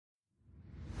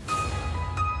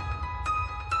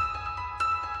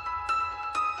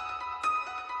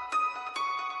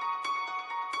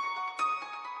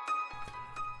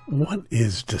What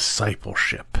is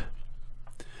discipleship?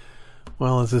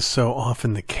 Well, as is so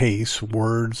often the case,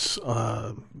 words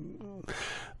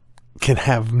can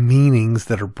have meanings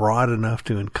that are broad enough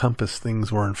to encompass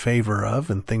things we're in favor of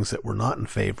and things that we're not in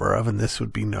favor of, and this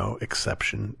would be no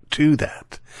exception to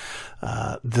that.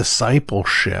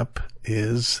 Discipleship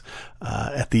is,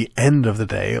 at the end of the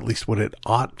day, at least what it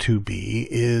ought to be,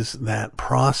 is that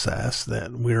process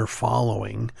that we're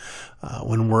following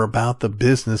when we're about the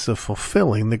business of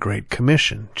fulfilling the Great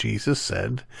Commission. Jesus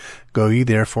said, "Go ye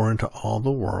therefore into all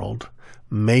the world,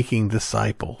 making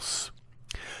disciples,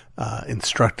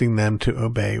 instructing them to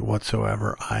obey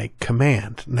whatsoever I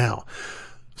command." Now,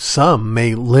 some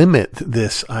may limit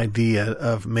this idea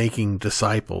of making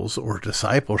disciples or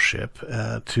discipleship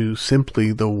to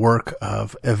simply the work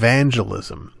of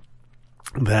evangelism,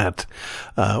 that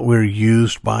we're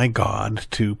used by God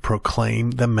to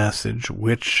proclaim the message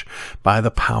which, by the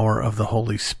power of the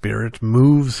Holy Spirit,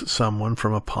 moves someone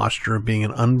from a posture of being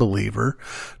an unbeliever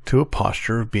to a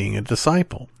posture of being a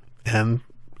disciple. And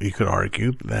you could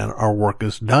argue that our work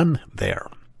is done there.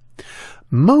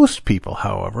 Most people,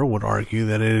 however, would argue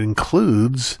that it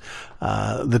includes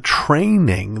the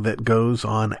training that goes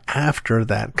on after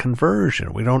that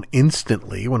conversion. We don't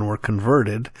instantly, when we're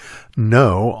converted,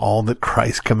 know all that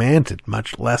Christ commanded,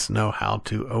 much less know how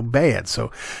to obey it.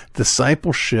 So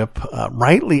discipleship,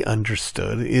 rightly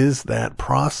understood, is that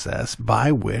process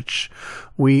by which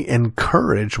we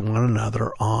encourage one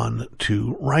another on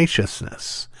to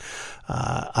righteousness.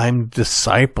 I'm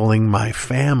discipling my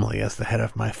family as the head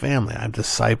of my family. I'm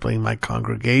discipling my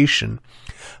congregation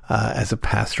as a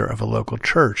pastor of a local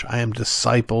church. I am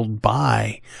discipled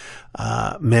by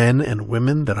men and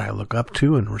women that I look up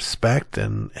to and respect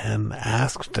and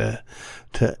ask to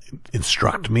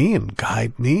instruct me and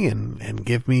guide me and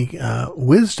give me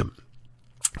wisdom.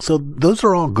 So those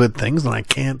are all good things, and I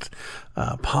can't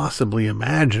possibly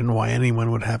imagine why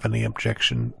anyone would have any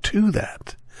objection to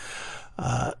that.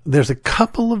 There's a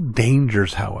couple of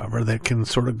dangers, however, that can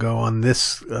sort of go on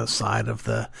this side of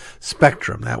the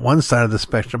spectrum. That one side of the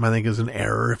spectrum, I think, is an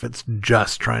error if it's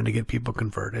just trying to get people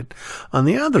converted. On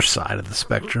the other side of the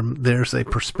spectrum, there's a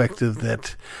perspective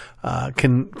that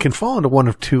can fall into one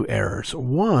of two errors.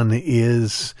 One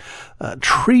is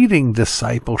treating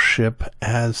discipleship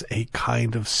as a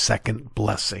kind of second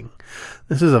blessing.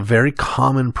 This is a very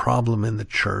common problem in the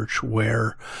church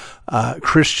where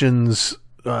Christians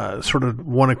sort of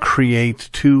want to create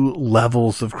two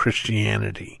levels of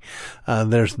Christianity.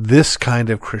 There's this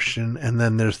kind of Christian, and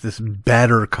then there's this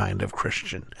better kind of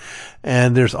Christian.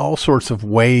 And there's all sorts of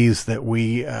ways that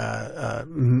we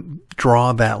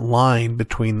draw that line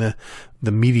between the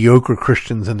mediocre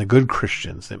Christians and the good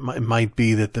Christians. It might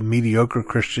be that the mediocre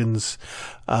Christians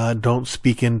don't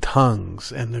speak in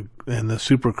tongues, and the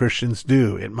super Christians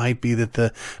do. It might be that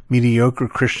the mediocre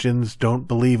Christians don't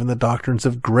believe in the doctrines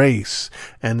of grace,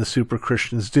 and the super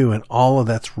Christians do. And all of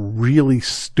that's really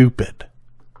stupid.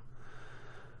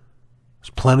 There's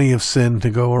plenty of sin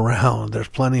to go around. There's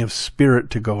plenty of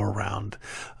spirit to go around.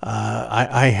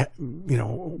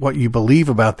 What you believe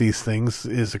about these things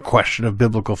is a question of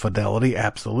biblical fidelity,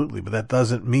 absolutely, but that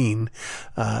doesn't mean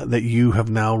that you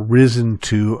have now risen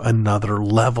to another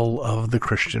level of the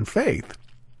Christian faith.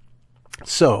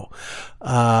 So,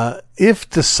 if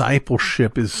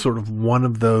discipleship is sort of one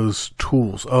of those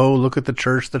tools, oh, look at the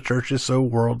church is so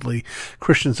worldly,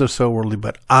 Christians are so worldly,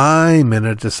 but I'm in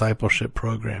a discipleship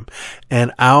program,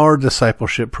 and our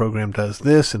discipleship program does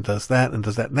this and does that and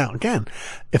does that. Now, again,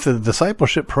 if the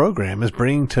discipleship program is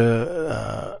bringing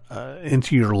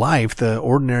into your life the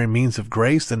ordinary means of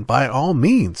grace, then by all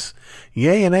means,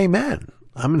 yay and amen.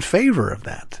 I'm in favor of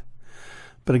that.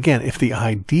 But again, if the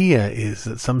idea is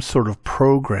that some sort of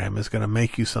program is going to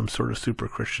make you some sort of super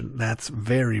Christian, that's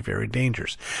very, very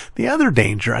dangerous. The other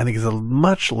danger, I think, is a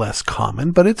much less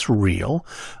common, but it's real.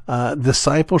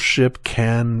 Discipleship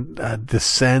can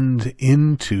descend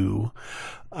into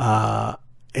a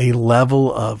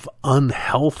level of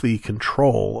unhealthy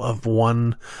control of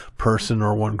one person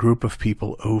or one group of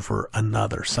people over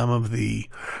another. Some of the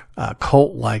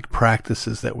cult-like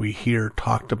practices that we hear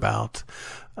talked about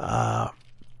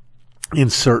in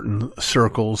certain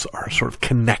circles are sort of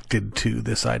connected to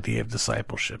this idea of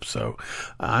discipleship. So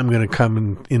I'm going to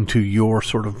come into your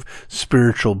sort of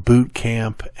spiritual boot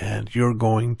camp, and you're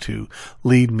going to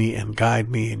lead me and guide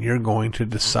me, and you're going to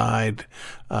decide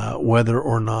whether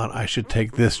or not I should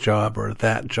take this job or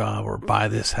that job or buy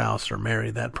this house or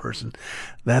marry that person.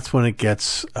 That's when it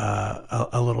gets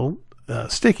a little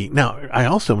sticky. Now, I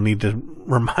also need to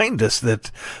remind us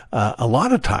that a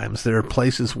lot of times there are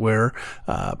places where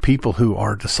people who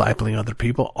are discipling other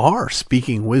people are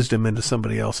speaking wisdom into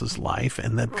somebody else's life,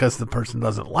 and that because the person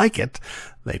doesn't like it,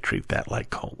 they treat that like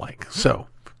cult-like. So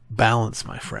balance,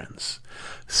 my friends.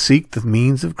 Seek the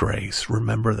means of grace.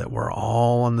 Remember that we're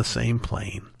all on the same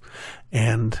plane,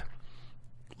 and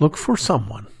look for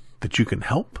someone that you can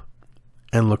help,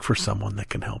 and look for someone that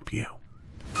can help you.